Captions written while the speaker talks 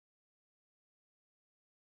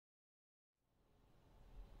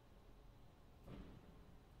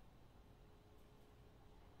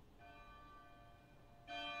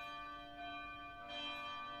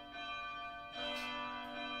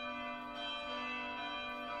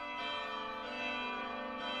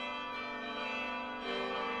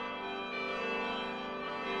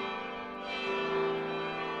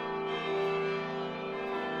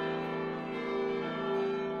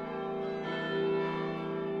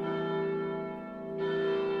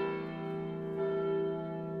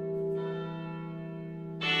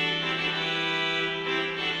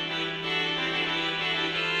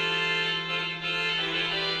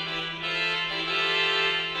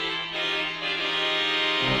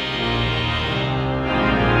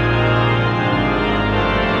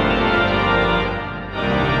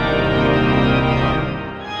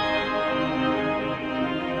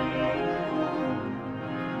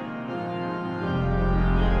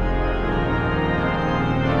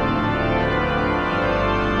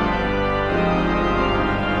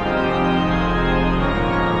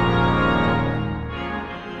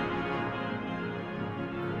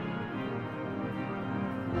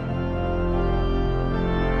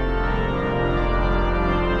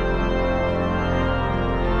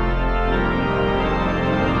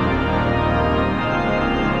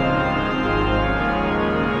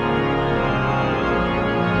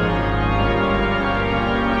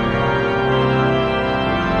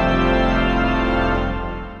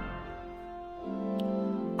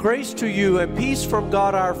Grace to you and peace from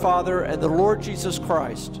God our Father and the Lord Jesus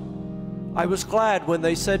Christ. I was glad when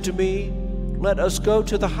they said to me, "Let us go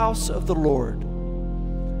to the house of the Lord."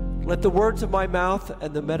 Let the words of my mouth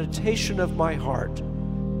and the meditation of my heart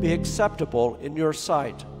be acceptable in your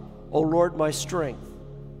sight, O Lord, my strength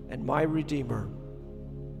and my Redeemer.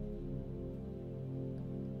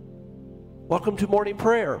 Welcome to morning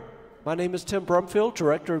prayer. My name is Tim Brumfield,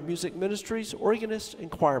 Director of Music Ministries, organist,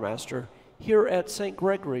 and choirmaster here at St.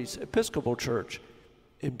 Gregory's Episcopal Church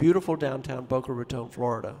in beautiful downtown Boca Raton,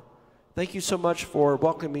 Florida. Thank you so much for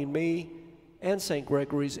welcoming me and St.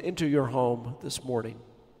 Gregory's into your home this morning.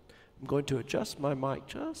 I'm going to adjust my mic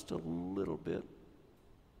just a little bit.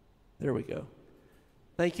 There we go.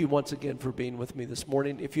 Thank you once again for being with me this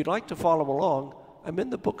morning. If you'd like to follow along, I'm in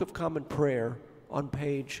the Book of Common Prayer on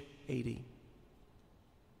page 80.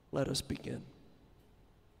 Let us begin.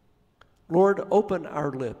 Lord, open our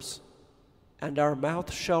lips, and our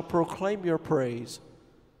mouth shall proclaim your praise.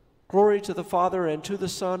 Glory to the Father, and to the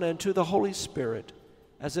Son, and to the Holy Spirit,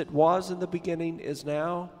 as it was in the beginning, is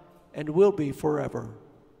now, and will be forever.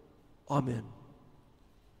 Amen.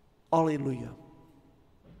 Alleluia.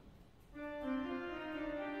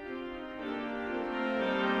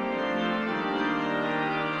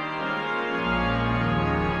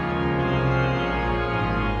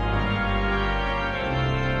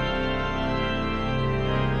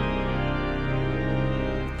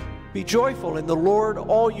 Be joyful in the Lord,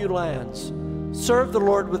 all you lands. Serve the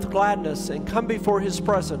Lord with gladness and come before his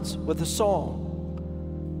presence with a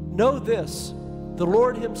song. Know this, the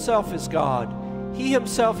Lord himself is God. He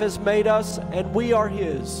himself has made us, and we are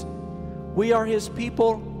his. We are his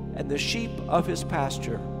people and the sheep of his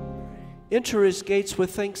pasture. Enter his gates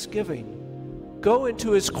with thanksgiving. Go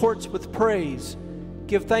into his courts with praise.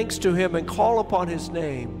 Give thanks to him and call upon his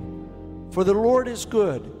name. For the Lord is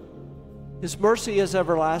good. His mercy is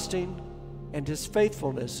everlasting, and his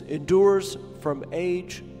faithfulness endures from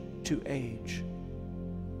age to age.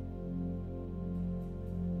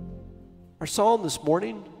 Our psalm this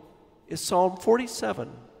morning is Psalm 47.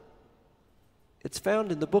 It's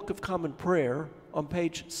found in the Book of Common Prayer on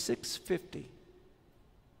page 650.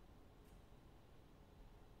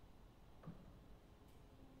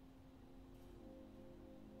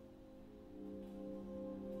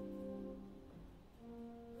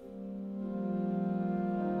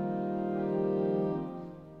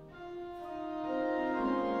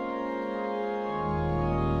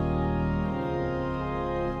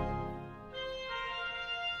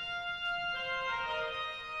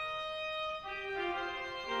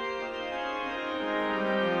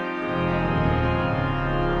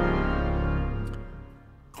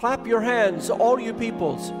 Clap your hands, all you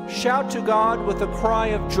peoples. Shout to God with a cry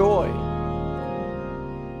of joy.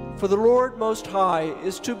 For the Lord Most High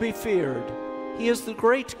is to be feared. He is the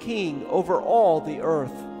great King over all the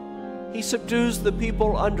earth. He subdues the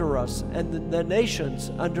people under us and the nations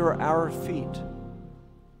under our feet.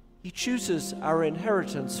 He chooses our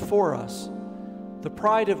inheritance for us, the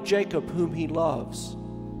pride of Jacob whom he loves.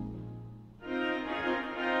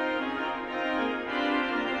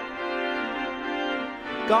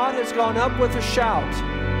 God has gone up with a shout,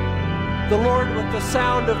 the Lord with the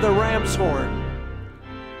sound of the ram's horn.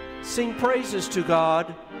 Sing praises to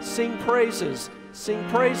God, sing praises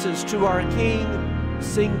to our King,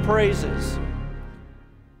 sing praises.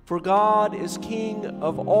 For God is King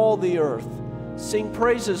of all the earth. Sing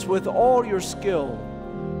praises with all your skill.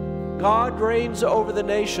 God reigns over the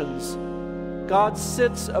nations. God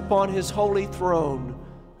sits upon his holy throne.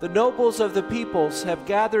 The nobles of the peoples have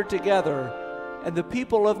gathered together, and the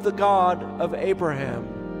people of the God of Abraham.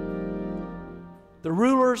 The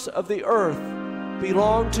rulers of the earth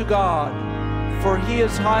belong to God, for he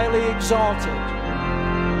is highly exalted.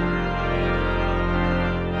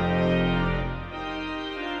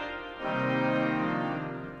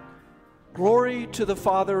 Glory to the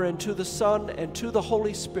Father, and to the Son, and to the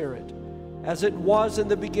Holy Spirit, as it was in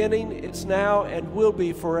the beginning, is now, and will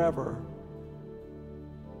be forever.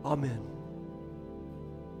 Amen.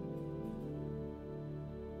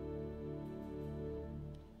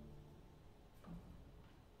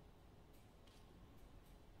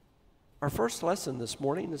 Our first lesson this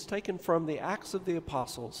morning is taken from the Acts of the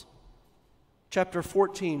Apostles, chapter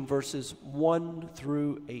 14, verses 1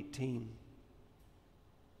 through 18.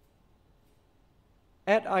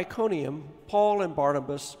 At Iconium, Paul and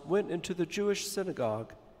Barnabas went into the Jewish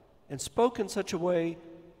synagogue and spoke in such a way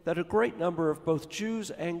that a great number of both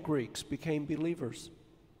Jews and Greeks became believers.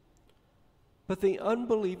 But the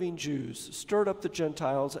unbelieving Jews stirred up the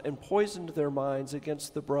Gentiles and poisoned their minds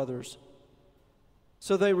against the brothers.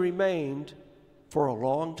 So they remained for a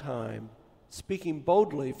long time speaking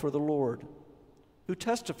boldly for the Lord, who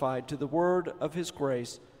testified to the word of his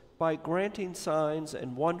grace by granting signs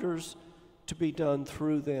and wonders to be done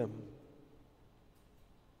through them.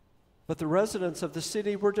 But the residents of the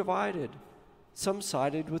city were divided. Some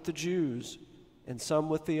sided with the Jews, and some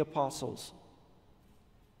with the apostles.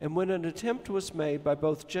 And when an attempt was made by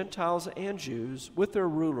both Gentiles and Jews with their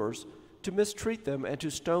rulers to mistreat them and to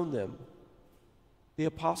stone them, the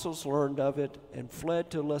apostles learned of it and fled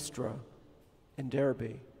to Lystra and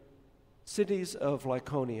Derbe, cities of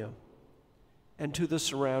Lycaonia, and to the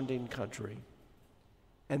surrounding country.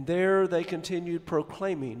 And there they continued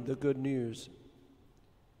proclaiming the good news.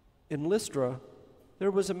 In Lystra there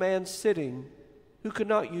was a man sitting who could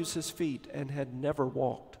not use his feet and had never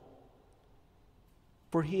walked,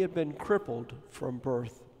 for he had been crippled from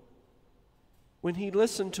birth. When he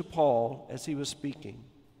listened to Paul as he was speaking,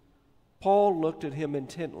 Paul looked at him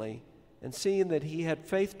intently, and seeing that he had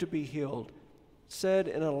faith to be healed, said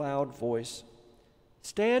in a loud voice,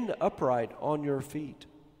 "Stand upright on your feet."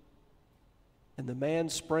 And the man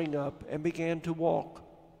sprang up and began to walk.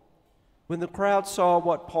 When the crowd saw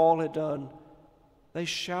what Paul had done, they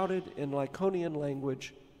shouted in Lycaonian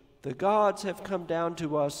language, "The gods have come down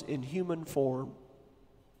to us in human form."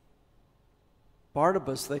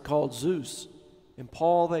 Barnabas they called Zeus, and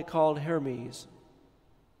Paul they called Hermes,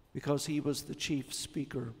 because he was the chief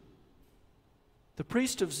speaker. The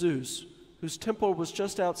priest of Zeus, whose temple was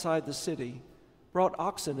just outside the city, brought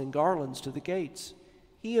oxen and garlands to the gates.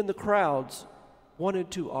 He and the crowds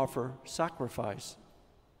wanted to offer sacrifice.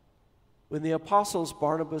 When the apostles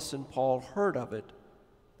Barnabas and Paul heard of it,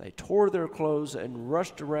 they tore their clothes and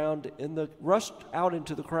rushed out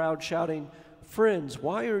into the crowd, shouting, "Friends,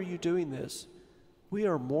 why are you doing this? We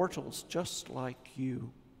are mortals just like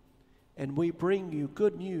you, and we bring you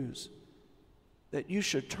good news, that you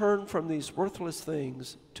should turn from these worthless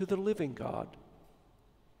things to the living God,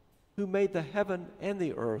 who made the heaven and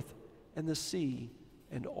the earth and the sea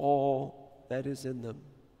and all that is in them.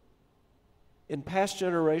 In past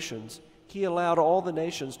generations, he allowed all the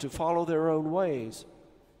nations to follow their own ways,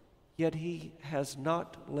 yet he has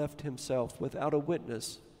not left himself without a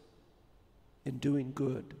witness in doing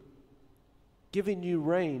good, giving you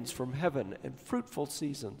rains from heaven and fruitful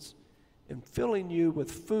seasons, and filling you with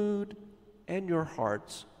food and your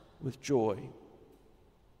hearts with joy."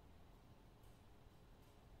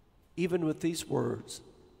 Even with these words,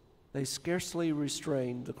 they scarcely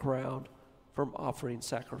restrained the crowd from offering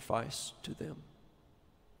sacrifice to them.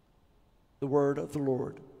 The word of the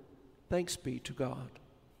Lord. Thanks be to God.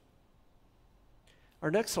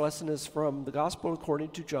 Our next lesson is from the Gospel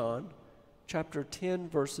according to John, chapter 10,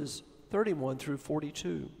 verses 31 through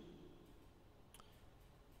 42.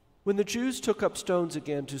 When the Jews took up stones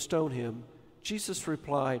again to stone him, Jesus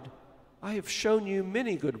replied, "I have shown you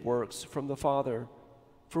many good works from the Father.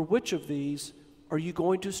 For which of these are you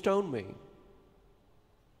going to stone me?"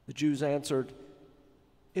 The Jews answered,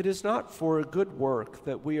 "It is not for a good work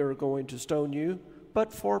that we are going to stone you,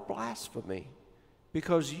 but for blasphemy,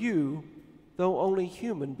 because you, though only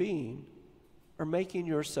human being, are making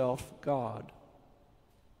yourself God."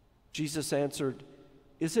 Jesus answered,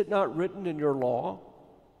 "Is it not written in your law,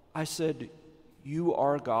 I said, you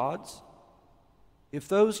are gods? If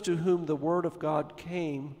those to whom the word of God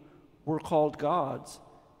came were called gods,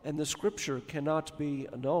 and the scripture cannot be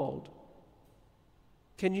annulled,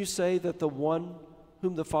 can you say that the one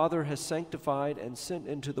whom the Father has sanctified and sent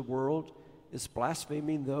into the world is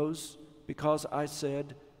blaspheming those because I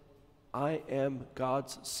said, I am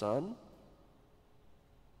God's Son?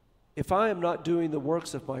 If I am not doing the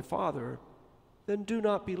works of my Father, then do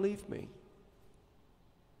not believe me.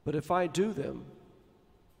 But if I do them,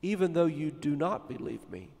 even though you do not believe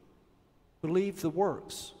me, believe the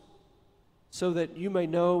works, so that you may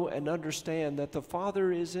know and understand that the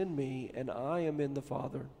Father is in me and I am in the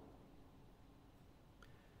Father."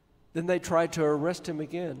 Then they tried to arrest him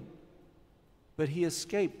again, but he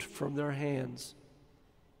escaped from their hands.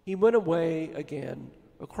 He went away again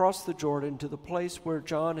across the Jordan to the place where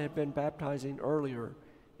John had been baptizing earlier,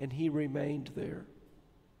 and he remained there.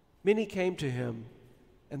 Many came to him,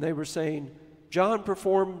 and they were saying, "John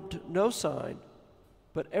performed no sign,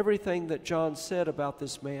 but everything that John said about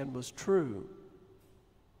this man was true."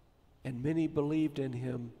 And many believed in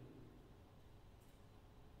him.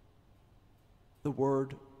 The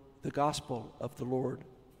gospel of the Lord.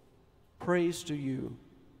 Praise to you,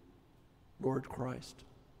 Lord Christ.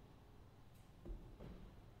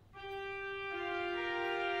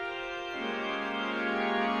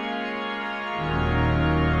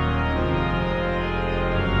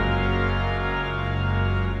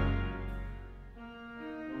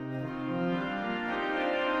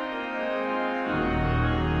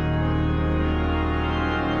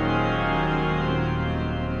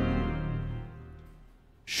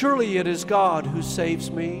 Surely it is God who saves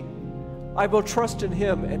me. I will trust in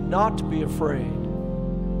him and not be afraid.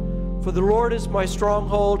 For the Lord is my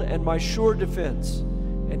stronghold and my sure defense,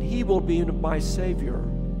 and he will be my Savior.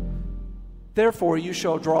 Therefore you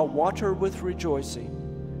shall draw water with rejoicing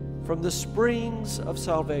from the springs of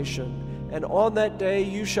salvation. And on that day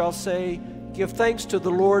you shall say, give thanks to the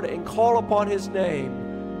Lord and call upon his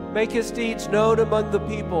name. Make his deeds known among the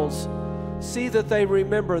peoples. See that they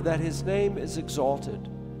remember that his name is exalted.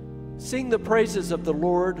 Sing the praises of the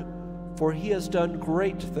Lord, for he has done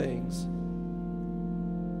great things.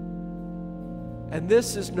 And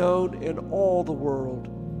this is known in all the world.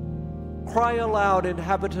 Cry aloud,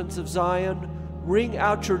 inhabitants of Zion, ring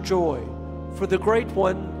out your joy, for the great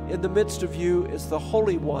one in the midst of you is the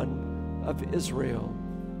Holy One of Israel.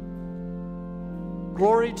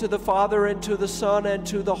 Glory to the Father, and to the Son, and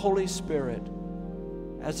to the Holy Spirit,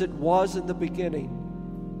 as it was in the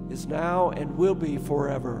beginning, is now, and will be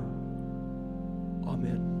forever.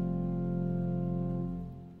 Amen.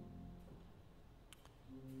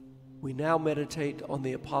 We now meditate on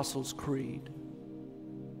the Apostles' Creed.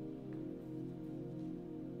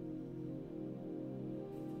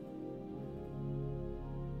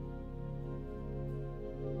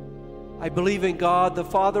 I believe in God, the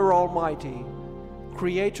Father Almighty,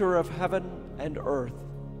 creator of heaven and earth.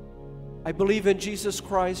 I believe in Jesus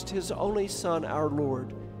Christ, his only Son, our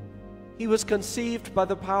Lord. He was conceived by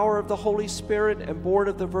the power of the Holy Spirit and born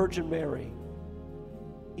of the Virgin Mary.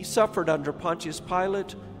 He suffered under Pontius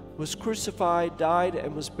Pilate, was crucified, died,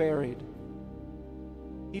 and was buried.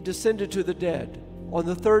 He descended to the dead. On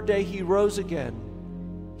the third day he rose again.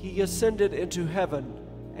 He ascended into heaven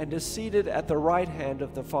and is seated at the right hand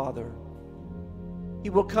of the Father.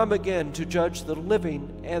 He will come again to judge the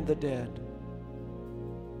living and the dead.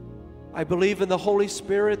 I believe in the Holy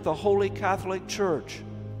Spirit, the Holy Catholic Church,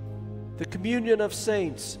 the communion of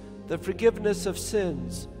saints, the forgiveness of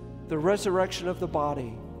sins, the resurrection of the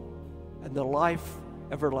body, and the life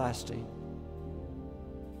everlasting.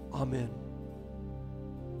 Amen.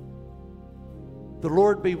 The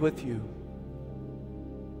Lord be with you.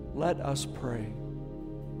 Let us pray.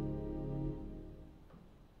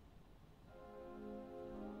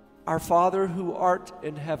 Our Father, who art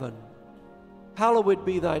in heaven, hallowed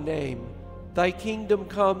be thy name. Thy kingdom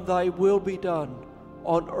come, thy will be done,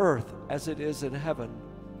 on earth as it is in heaven.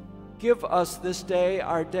 Give us this day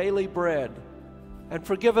our daily bread, and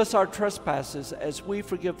forgive us our trespasses as we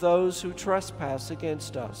forgive those who trespass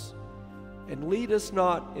against us. And lead us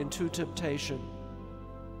not into temptation,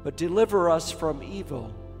 but deliver us from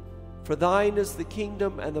evil. For thine is the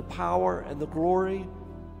kingdom and the power and the glory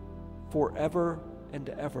forever and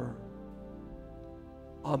ever.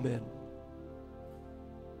 Amen.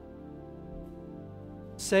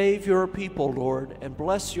 Save your people, Lord, and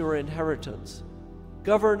bless your inheritance.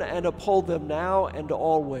 Govern and uphold them now and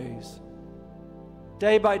always.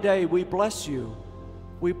 Day by day we bless you.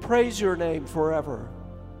 We praise your name forever.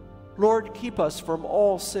 Lord, keep us from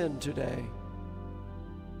all sin today.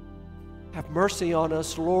 Have mercy on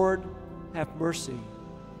us, Lord, have mercy.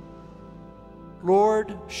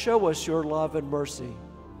 Lord, show us your love and mercy,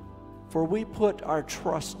 for we put our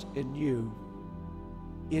trust in you.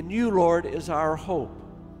 In you, Lord, is our hope,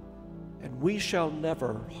 and we shall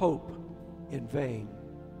never hope in vain.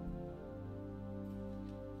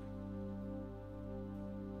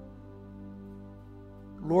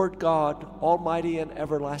 Lord God, Almighty and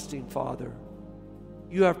everlasting Father,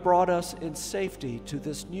 you have brought us in safety to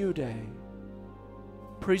this new day.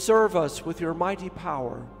 Preserve us with your mighty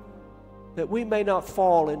power, that we may not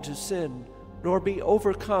fall into sin, nor be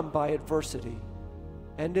overcome by adversity.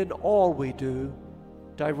 And in all we do,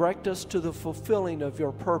 direct us to the fulfilling of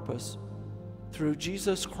your purpose, through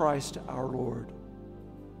Jesus Christ our Lord.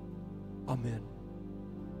 Amen.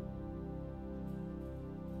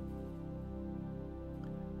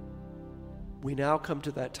 We now come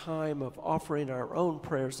to that time of offering our own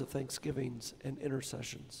prayers of thanksgivings and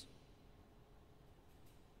intercessions.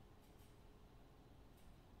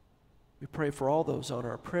 We pray for all those on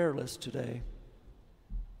our prayer list today,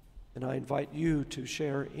 and I invite you to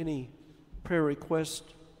share any prayer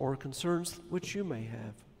requests or concerns which you may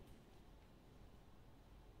have.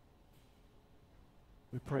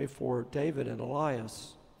 We pray for David and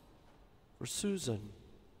Elias, for Susan,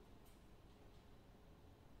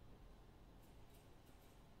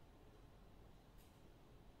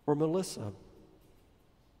 for Melissa,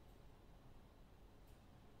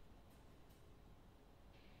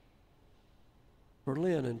 for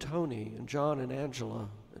Lynn and Tony and John and Angela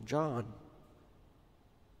and John,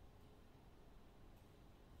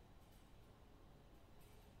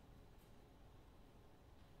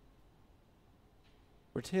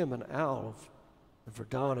 for for Tim and Alv, and for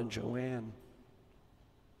Don and Joanne,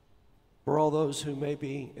 for all those who may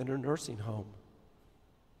be in a nursing home,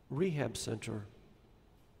 rehab center,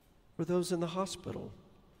 for those in the hospital,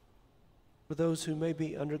 for those who may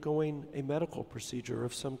be undergoing a medical procedure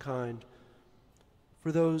of some kind,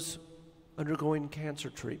 for those undergoing cancer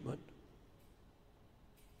treatment,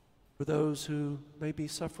 for those who may be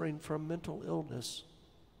suffering from mental illness,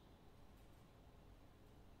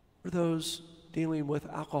 for those dealing with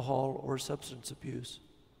alcohol or substance abuse.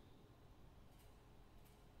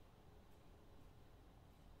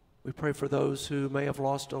 We pray for those who may have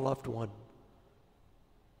lost a loved one,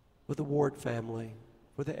 for the Ward family,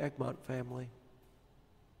 for the Egmont family.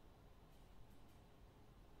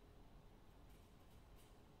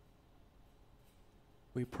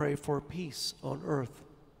 We pray for peace on earth,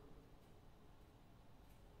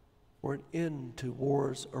 for an end to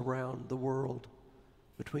wars around the world,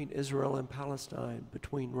 between Israel and Palestine,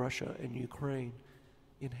 between Russia and Ukraine,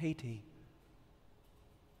 in Haiti.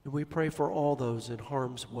 And we pray for all those in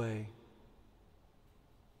harm's way.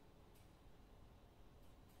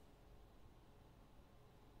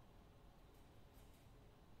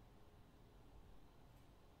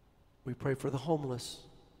 We pray for the homeless,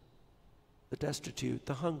 the destitute,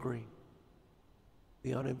 the hungry,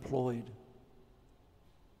 the unemployed.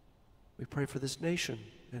 We pray for this nation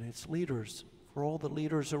and its leaders, for all the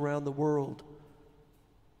leaders around the world,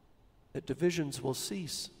 that divisions will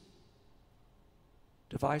cease,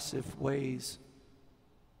 divisive ways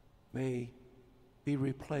may be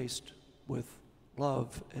replaced with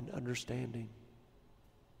love and understanding.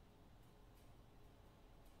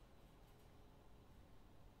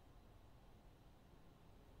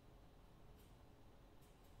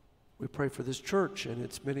 We pray for this church and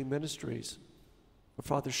its many ministries, for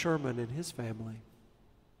Father Sherman and his family,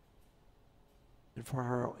 and for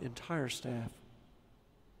our entire staff.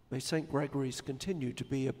 May St. Gregory's continue to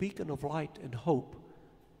be a beacon of light and hope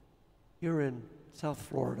here in South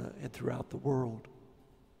Florida and throughout the world.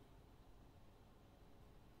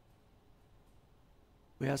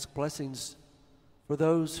 We ask blessings for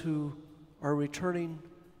those who are returning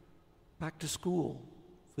back to school,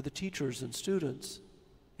 for the teachers and students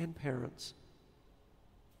and parents.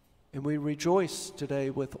 And we rejoice today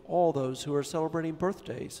with all those who are celebrating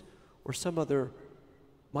birthdays or some other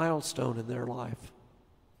milestone in their life.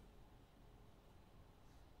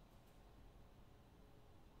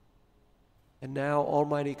 And now,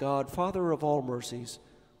 Almighty God, Father of all mercies,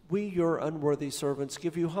 we, your unworthy servants,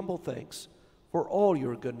 give you humble thanks for all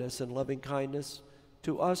your goodness and loving kindness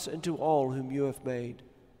to us and to all whom you have made.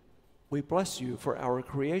 We bless you for our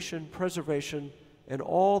creation, preservation, and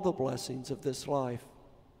all the blessings of this life.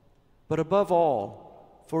 But above all,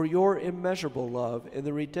 for your immeasurable love in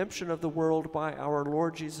the redemption of the world by our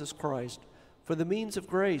Lord Jesus Christ, for the means of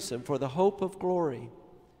grace and for the hope of glory.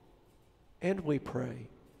 And we pray,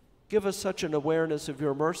 give us such an awareness of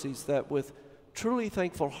your mercies that with truly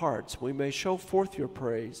thankful hearts we may show forth your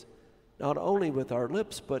praise, not only with our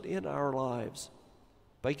lips but in our lives,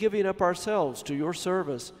 by giving up ourselves to your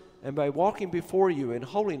service and by walking before you in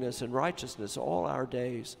holiness and righteousness all our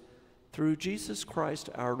days, through Jesus Christ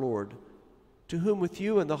our Lord, to whom with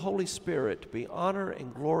you and the Holy Spirit be honor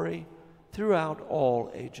and glory throughout all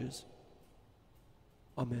ages.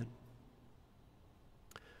 Amen.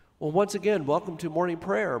 Well, once again, welcome to morning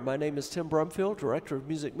prayer. My name is Tim Brumfield, Director of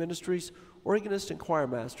Music Ministries, organist and choir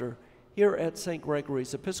master here at St.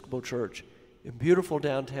 Gregory's Episcopal Church in beautiful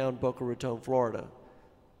downtown Boca Raton, Florida.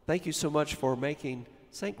 Thank you so much for making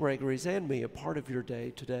St. Gregory's and me a part of your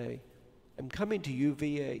day today. I'm coming to you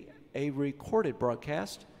via a recorded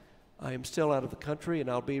broadcast. I am still out of the country, and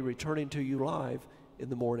I'll be returning to you live in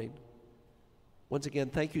the morning. Once again,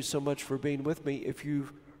 thank you so much for being with me. If you're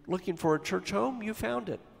looking for a church home, you found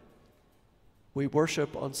it. We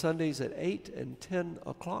worship on Sundays at 8 and 10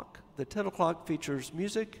 o'clock. The 10 o'clock features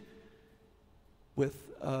music. With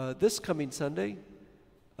this coming Sunday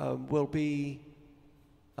will be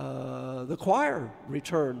the choir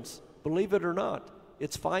returns. Believe it or not,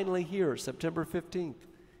 it's finally here. September 15th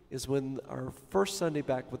is when our first Sunday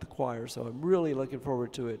back with the choir, so I'm really looking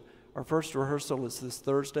forward to it. Our first rehearsal is this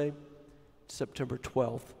Thursday, September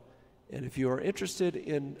 12th. And if you are interested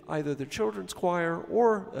in either the children's choir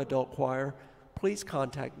or adult choir, please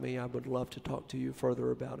contact me. I would love to talk to you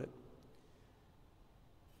further about it.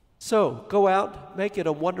 So go out, make it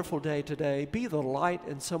a wonderful day today. Be the light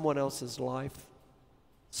in someone else's life.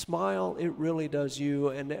 Smile, it really does you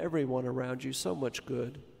and everyone around you so much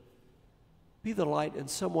good. Be the light in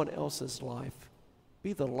someone else's life.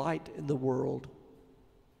 Be the light in the world.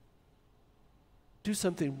 Do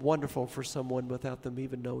something wonderful for someone without them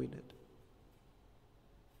even knowing it.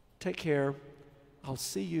 Take care. I'll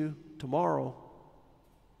see you tomorrow.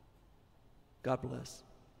 God bless.